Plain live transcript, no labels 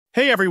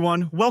Hey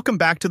everyone, welcome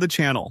back to the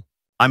channel.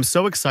 I'm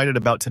so excited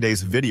about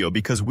today's video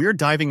because we're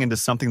diving into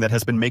something that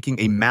has been making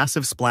a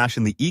massive splash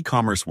in the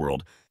e-commerce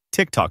world,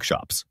 TikTok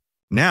shops.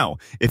 Now,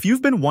 if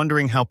you've been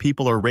wondering how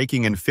people are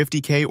raking in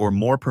 50K or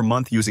more per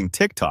month using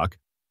TikTok,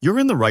 you're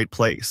in the right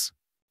place.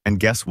 And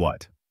guess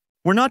what?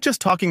 We're not just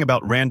talking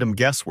about random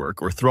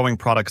guesswork or throwing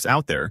products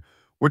out there,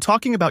 we're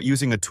talking about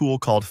using a tool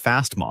called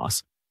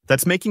Fastmoss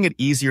that's making it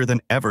easier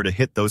than ever to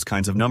hit those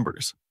kinds of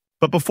numbers.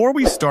 But before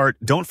we start,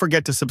 don't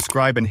forget to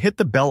subscribe and hit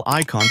the bell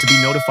icon to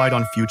be notified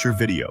on future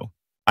video.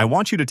 I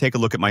want you to take a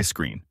look at my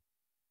screen.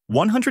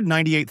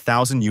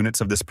 198,000 units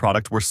of this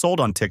product were sold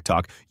on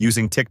TikTok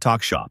using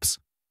TikTok shops.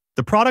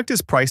 The product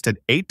is priced at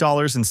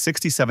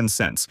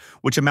 $8.67,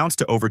 which amounts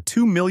to over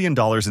 $2 million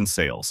in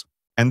sales.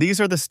 And these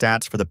are the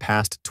stats for the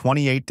past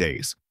 28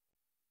 days.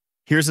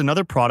 Here's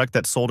another product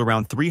that sold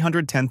around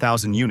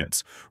 310,000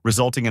 units,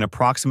 resulting in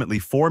approximately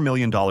 $4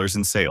 million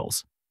in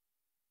sales.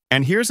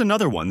 And here's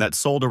another one that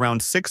sold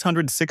around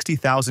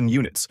 660,000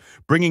 units,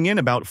 bringing in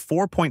about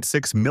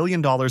 $4.6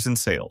 million in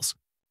sales.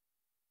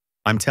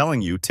 I'm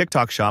telling you,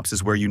 TikTok shops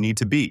is where you need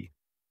to be.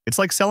 It's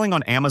like selling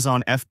on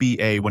Amazon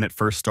FBA when it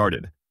first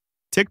started.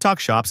 TikTok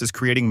shops is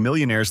creating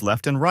millionaires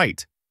left and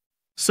right.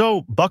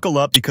 So buckle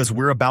up because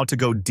we're about to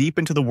go deep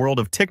into the world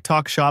of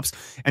TikTok shops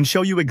and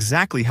show you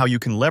exactly how you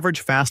can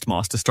leverage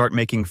Fastmoss to start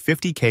making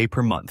 50K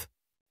per month.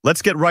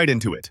 Let's get right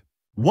into it.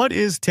 What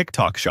is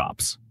TikTok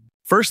shops?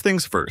 First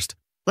things first.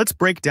 Let's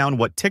break down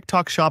what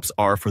TikTok shops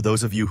are for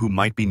those of you who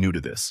might be new to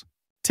this.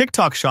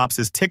 TikTok shops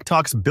is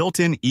TikTok's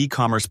built-in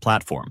e-commerce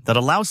platform that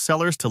allows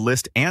sellers to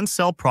list and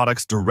sell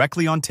products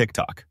directly on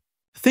TikTok.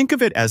 Think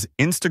of it as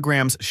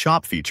Instagram's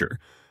shop feature,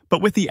 but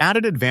with the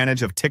added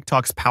advantage of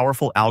TikTok's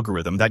powerful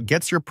algorithm that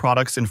gets your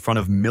products in front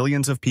of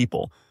millions of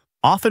people,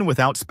 often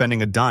without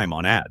spending a dime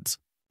on ads.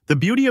 The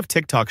beauty of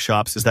TikTok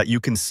shops is that you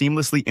can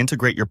seamlessly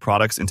integrate your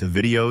products into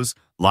videos,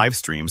 live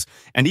streams,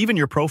 and even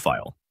your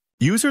profile.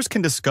 Users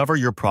can discover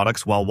your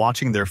products while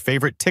watching their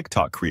favorite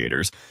TikTok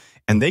creators,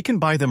 and they can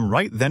buy them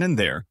right then and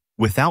there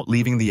without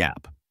leaving the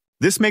app.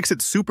 This makes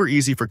it super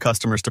easy for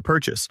customers to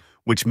purchase,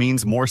 which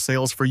means more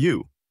sales for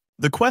you.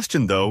 The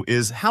question, though,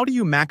 is how do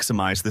you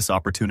maximize this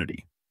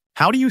opportunity?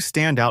 How do you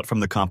stand out from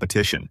the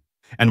competition?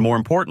 And more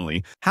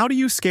importantly, how do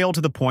you scale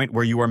to the point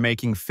where you are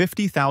making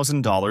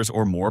 $50,000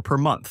 or more per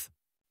month?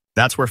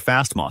 That's where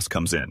Fastmoss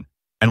comes in,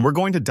 and we're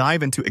going to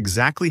dive into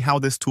exactly how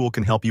this tool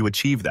can help you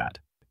achieve that.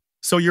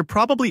 So you're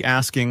probably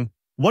asking,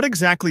 what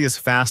exactly is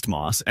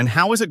Fastmoss and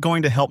how is it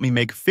going to help me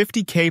make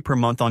 50K per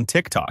month on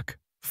TikTok?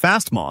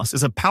 Fastmoss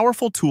is a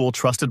powerful tool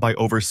trusted by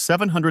over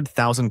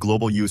 700,000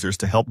 global users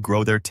to help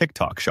grow their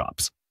TikTok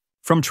shops.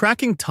 From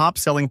tracking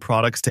top-selling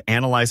products to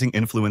analyzing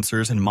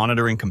influencers and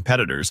monitoring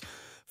competitors,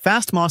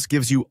 Fastmoss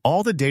gives you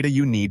all the data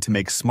you need to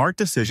make smart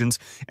decisions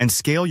and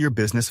scale your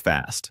business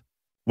fast.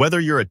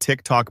 Whether you're a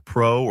TikTok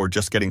pro or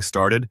just getting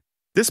started,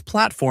 this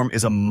platform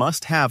is a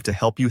must-have to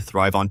help you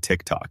thrive on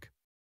TikTok.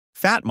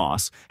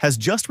 Fastmoss has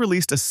just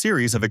released a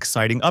series of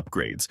exciting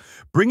upgrades,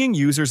 bringing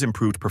users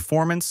improved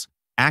performance,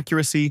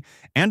 accuracy,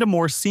 and a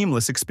more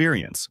seamless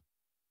experience.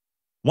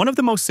 One of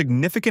the most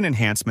significant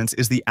enhancements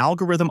is the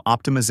algorithm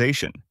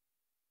optimization.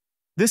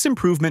 This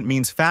improvement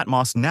means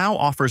Fastmoss now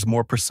offers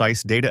more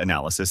precise data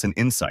analysis and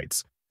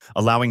insights,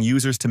 allowing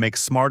users to make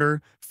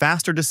smarter,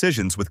 faster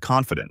decisions with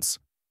confidence.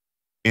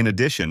 In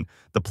addition,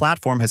 the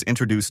platform has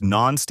introduced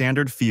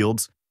non-standard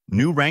fields,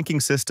 new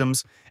ranking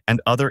systems,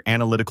 and other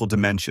analytical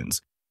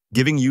dimensions,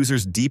 giving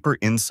users deeper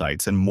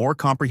insights and more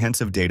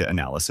comprehensive data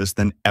analysis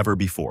than ever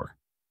before.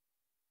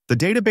 The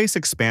database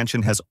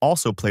expansion has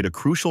also played a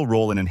crucial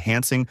role in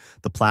enhancing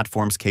the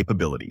platform's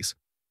capabilities.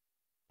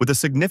 With a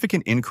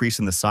significant increase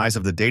in the size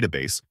of the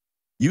database,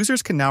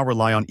 users can now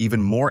rely on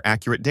even more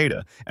accurate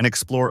data and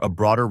explore a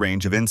broader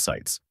range of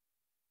insights.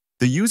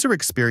 The user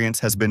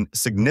experience has been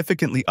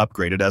significantly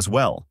upgraded as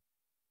well.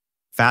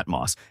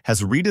 Fastmoss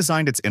has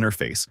redesigned its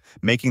interface,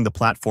 making the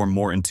platform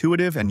more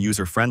intuitive and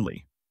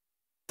user-friendly.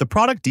 The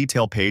product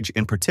detail page,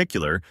 in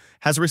particular,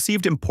 has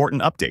received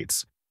important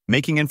updates,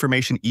 making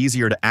information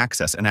easier to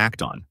access and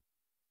act on.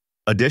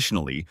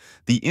 Additionally,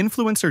 the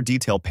influencer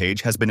detail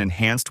page has been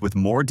enhanced with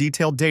more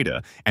detailed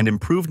data and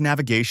improved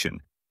navigation,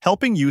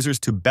 helping users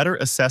to better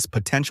assess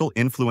potential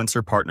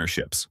influencer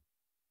partnerships.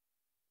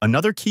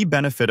 Another key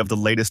benefit of the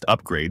latest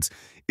upgrades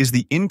is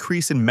the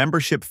increase in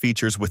membership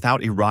features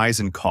without a rise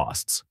in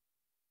costs.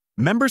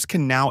 Members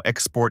can now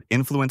export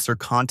influencer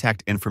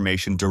contact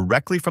information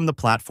directly from the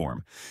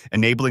platform,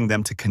 enabling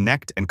them to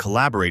connect and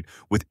collaborate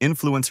with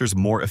influencers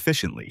more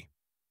efficiently.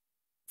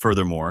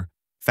 Furthermore,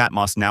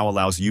 Fastmoss now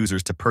allows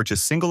users to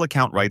purchase single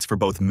account rights for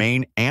both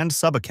main and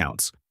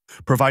sub-accounts,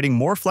 providing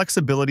more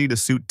flexibility to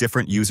suit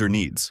different user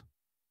needs.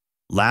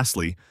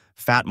 Lastly,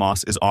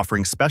 Fastmoss is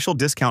offering special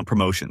discount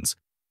promotions,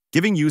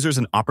 giving users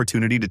an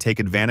opportunity to take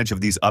advantage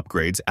of these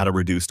upgrades at a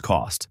reduced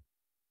cost.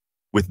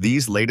 With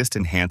these latest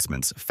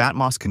enhancements,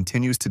 Fastmoss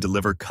continues to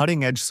deliver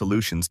cutting-edge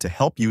solutions to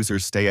help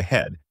users stay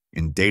ahead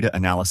in data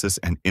analysis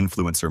and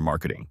influencer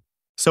marketing.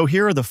 So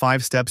here are the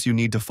 5 steps you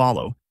need to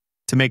follow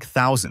to make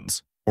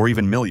thousands or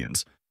even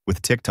millions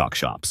with TikTok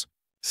shops.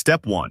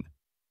 Step 1.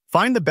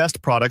 Find the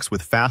best products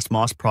with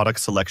Fastmoss product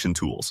selection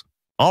tools.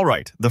 All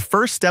right, the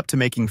first step to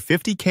making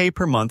 50K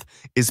per month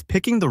is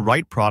picking the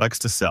right products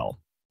to sell.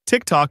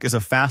 TikTok is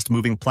a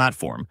fast-moving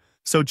platform,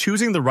 so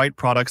choosing the right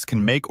products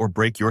can make or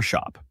break your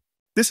shop.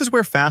 This is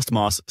where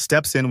Fastmoss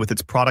steps in with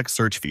its product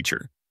search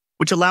feature,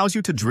 which allows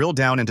you to drill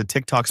down into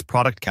TikTok's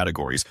product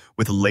categories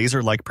with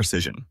laser-like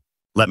precision.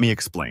 Let me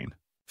explain.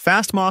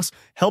 Fastmoss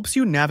helps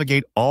you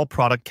navigate all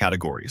product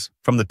categories,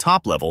 from the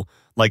top level,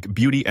 like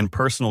beauty and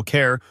personal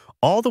care,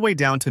 all the way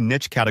down to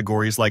niche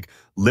categories like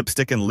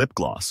lipstick and lip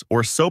gloss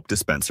or soap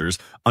dispensers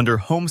under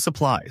home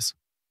supplies.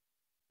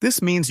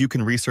 This means you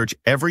can research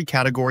every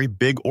category,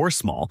 big or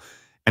small,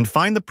 and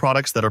find the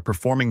products that are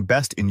performing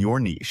best in your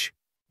niche.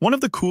 One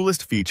of the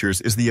coolest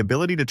features is the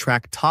ability to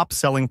track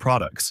top-selling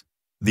products.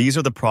 These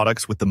are the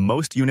products with the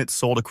most units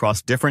sold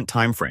across different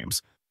time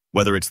frames,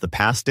 whether it's the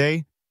past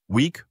day,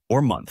 week,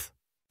 or month.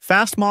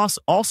 Fastmoss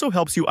also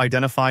helps you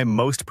identify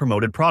most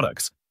promoted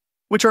products,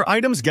 which are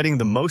items getting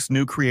the most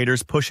new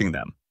creators pushing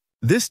them.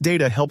 This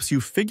data helps you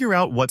figure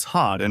out what's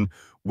hot and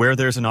where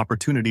there's an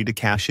opportunity to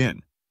cash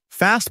in.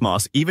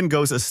 Fastmoss even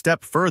goes a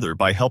step further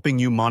by helping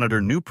you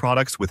monitor new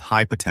products with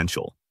high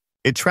potential.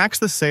 It tracks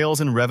the sales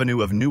and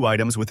revenue of new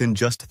items within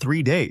just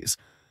 3 days,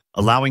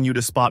 allowing you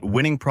to spot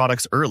winning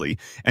products early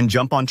and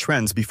jump on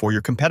trends before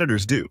your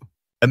competitors do.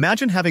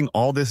 Imagine having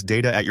all this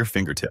data at your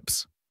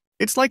fingertips.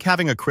 It's like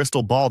having a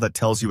crystal ball that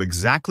tells you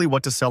exactly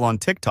what to sell on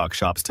TikTok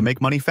shops to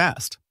make money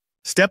fast.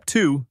 Step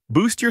 2.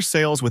 Boost your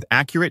sales with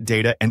accurate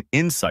data and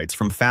insights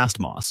from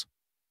Fastmoss.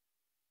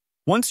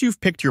 Once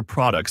you've picked your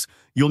products,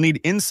 you'll need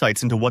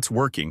insights into what's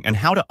working and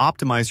how to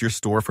optimize your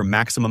store for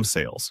maximum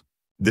sales.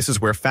 This is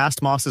where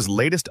Fastmoss's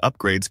latest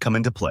upgrades come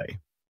into play.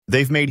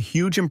 They've made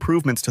huge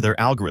improvements to their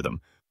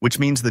algorithm, which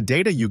means the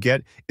data you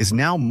get is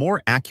now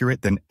more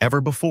accurate than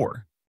ever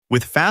before.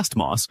 With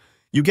Fastmoss,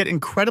 you get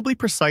incredibly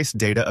precise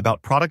data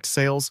about product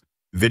sales,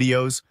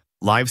 videos,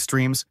 live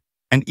streams,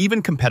 and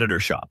even competitor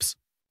shops.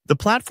 The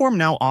platform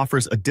now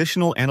offers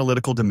additional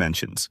analytical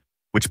dimensions,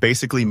 which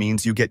basically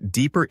means you get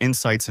deeper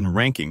insights and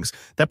rankings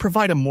that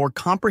provide a more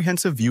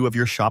comprehensive view of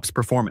your shop's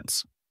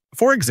performance.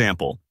 For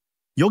example,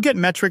 you'll get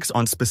metrics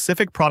on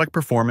specific product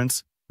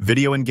performance,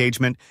 video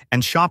engagement,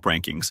 and shop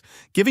rankings,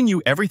 giving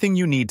you everything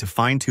you need to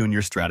fine-tune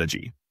your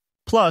strategy.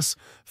 Plus,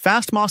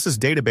 Fastmoss's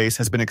database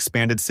has been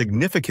expanded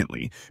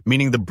significantly,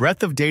 meaning the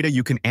breadth of data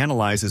you can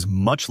analyze is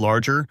much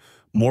larger,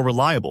 more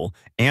reliable,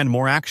 and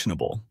more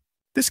actionable.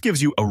 This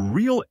gives you a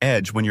real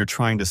edge when you're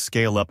trying to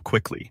scale up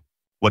quickly.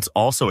 What's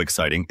also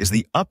exciting is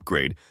the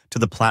upgrade to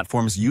the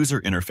platform's user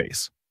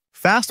interface.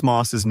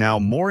 Fastmoss is now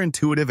more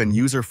intuitive and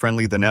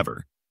user-friendly than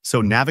ever,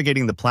 so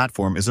navigating the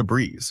platform is a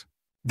breeze.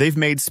 They've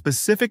made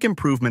specific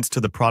improvements to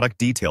the product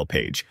detail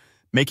page,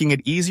 making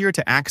it easier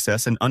to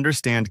access and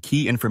understand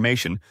key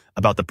information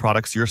about the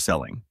products you're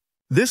selling.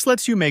 This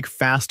lets you make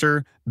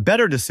faster,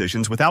 better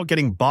decisions without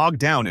getting bogged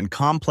down in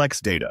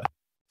complex data.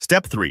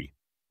 Step 3.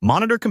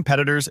 Monitor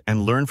competitors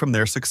and learn from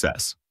their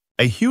success.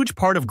 A huge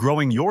part of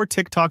growing your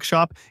TikTok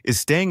shop is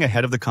staying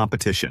ahead of the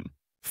competition.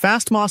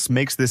 Fastmoss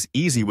makes this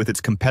easy with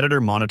its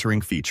competitor monitoring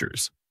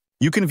features.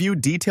 You can view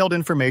detailed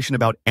information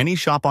about any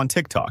shop on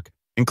TikTok,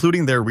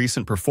 including their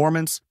recent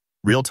performance,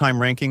 real-time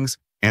rankings,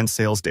 and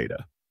sales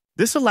data.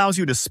 This allows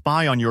you to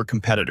spy on your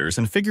competitors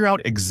and figure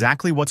out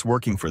exactly what's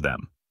working for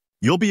them.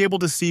 You'll be able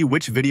to see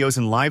which videos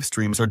and live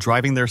streams are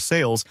driving their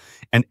sales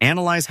and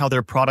analyze how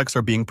their products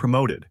are being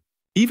promoted.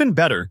 Even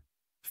better,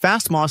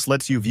 Fastmoss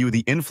lets you view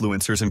the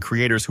influencers and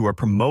creators who are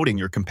promoting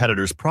your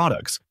competitors'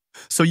 products,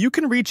 so you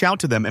can reach out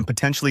to them and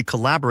potentially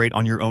collaborate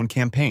on your own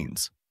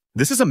campaigns.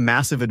 This is a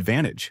massive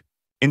advantage.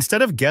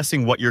 Instead of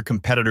guessing what your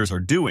competitors are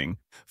doing,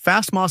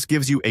 Fastmoss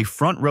gives you a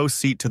front-row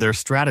seat to their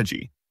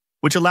strategy,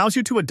 which allows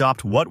you to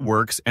adopt what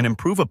works and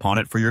improve upon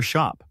it for your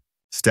shop.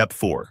 Step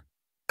 4.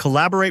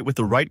 Collaborate with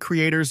the right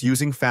creators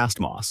using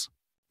Fastmoss.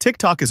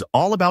 TikTok is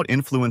all about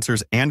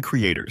influencers and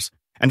creators,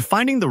 and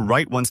finding the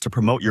right ones to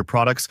promote your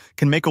products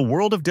can make a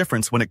world of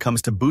difference when it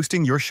comes to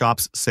boosting your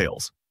shop's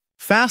sales.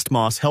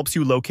 Fastmoss helps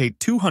you locate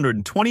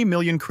 220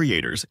 million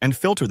creators and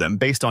filter them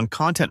based on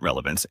content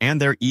relevance and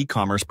their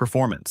e-commerce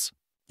performance.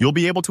 You'll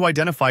be able to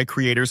identify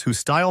creators whose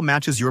style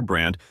matches your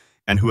brand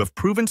and who have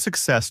proven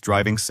success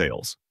driving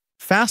sales.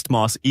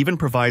 Fastmoss even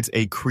provides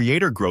a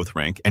creator growth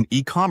rank and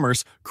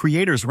e-commerce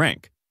creators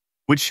rank,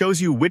 which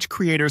shows you which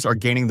creators are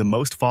gaining the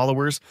most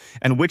followers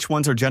and which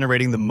ones are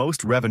generating the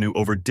most revenue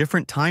over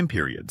different time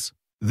periods.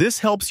 This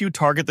helps you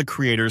target the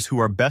creators who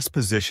are best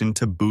positioned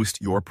to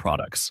boost your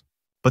products.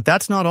 But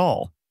that's not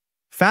all.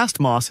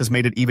 Fastmoss has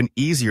made it even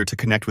easier to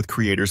connect with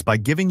creators by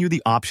giving you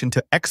the option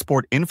to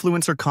export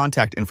influencer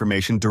contact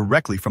information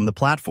directly from the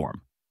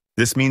platform.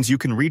 This means you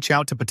can reach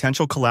out to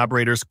potential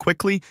collaborators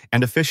quickly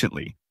and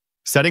efficiently,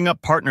 setting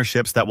up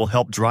partnerships that will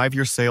help drive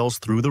your sales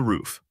through the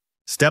roof.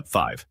 Step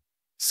 5.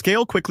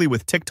 Scale quickly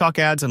with TikTok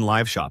ads and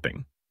live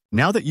shopping.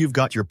 Now that you've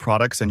got your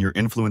products and your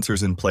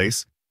influencers in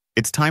place,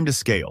 it's time to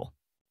scale.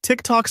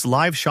 TikTok's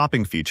live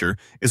shopping feature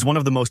is one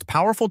of the most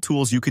powerful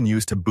tools you can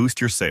use to boost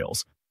your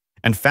sales,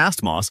 and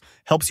Fastmoss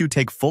helps you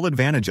take full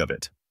advantage of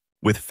it.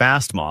 With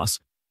Fastmoss,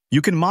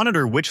 You can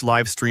monitor which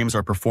live streams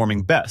are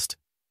performing best,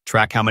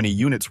 track how many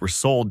units were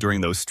sold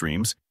during those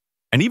streams,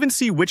 and even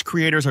see which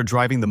creators are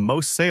driving the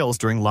most sales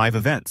during live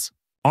events.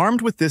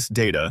 Armed with this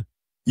data,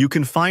 you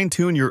can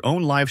fine-tune your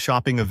own live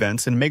shopping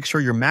events and make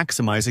sure you're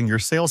maximizing your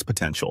sales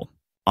potential.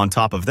 On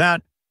top of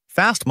that,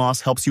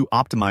 Fastmoss helps you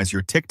optimize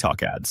your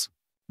TikTok ads.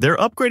 Their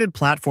upgraded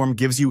platform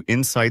gives you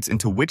insights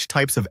into which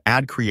types of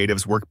ad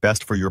creatives work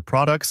best for your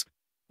products,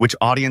 which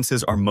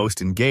audiences are most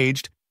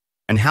engaged,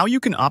 and how you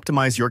can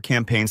optimize your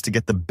campaigns to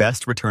get the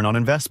best return on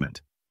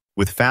investment.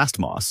 With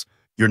Fastmoss,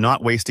 you're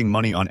not wasting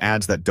money on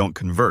ads that don't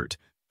convert.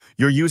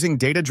 You're using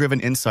data-driven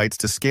insights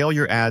to scale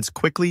your ads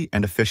quickly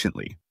and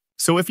efficiently.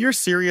 So if you're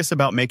serious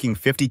about making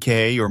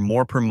 $50K or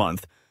more per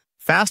month,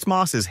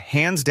 Fastmoss is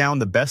hands down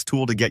the best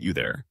tool to get you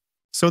there.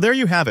 So there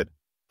you have it,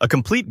 a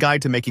complete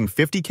guide to making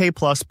 $50K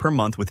plus per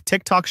month with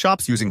TikTok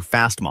shops using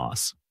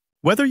Fastmoss.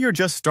 Whether you're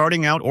just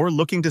starting out or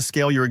looking to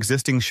scale your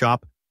existing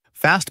shop,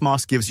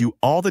 Fastmoss gives you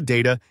all the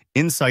data,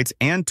 insights,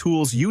 and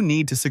tools you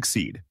need to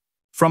succeed.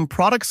 From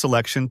product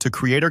selection to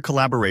creator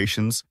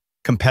collaborations,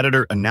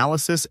 competitor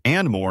analysis,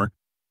 and more,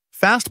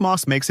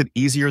 Fastmoss makes it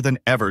easier than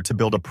ever to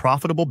build a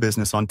profitable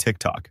business on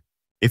TikTok.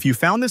 If you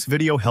found this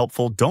video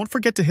helpful, don't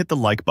forget to hit the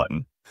like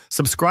button,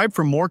 subscribe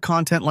for more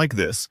content like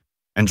this,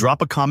 and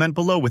drop a comment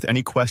below with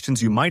any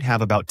questions you might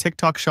have about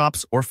TikTok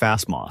shops or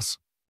Fastmoss.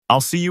 I'll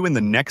see you in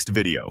the next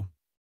video.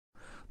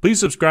 Please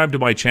subscribe to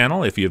my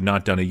channel if you have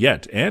not done it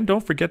yet, and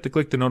don't forget to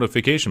click the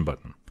notification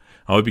button.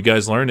 I hope you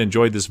guys learned and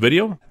enjoyed this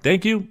video.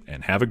 Thank you,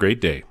 and have a great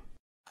day.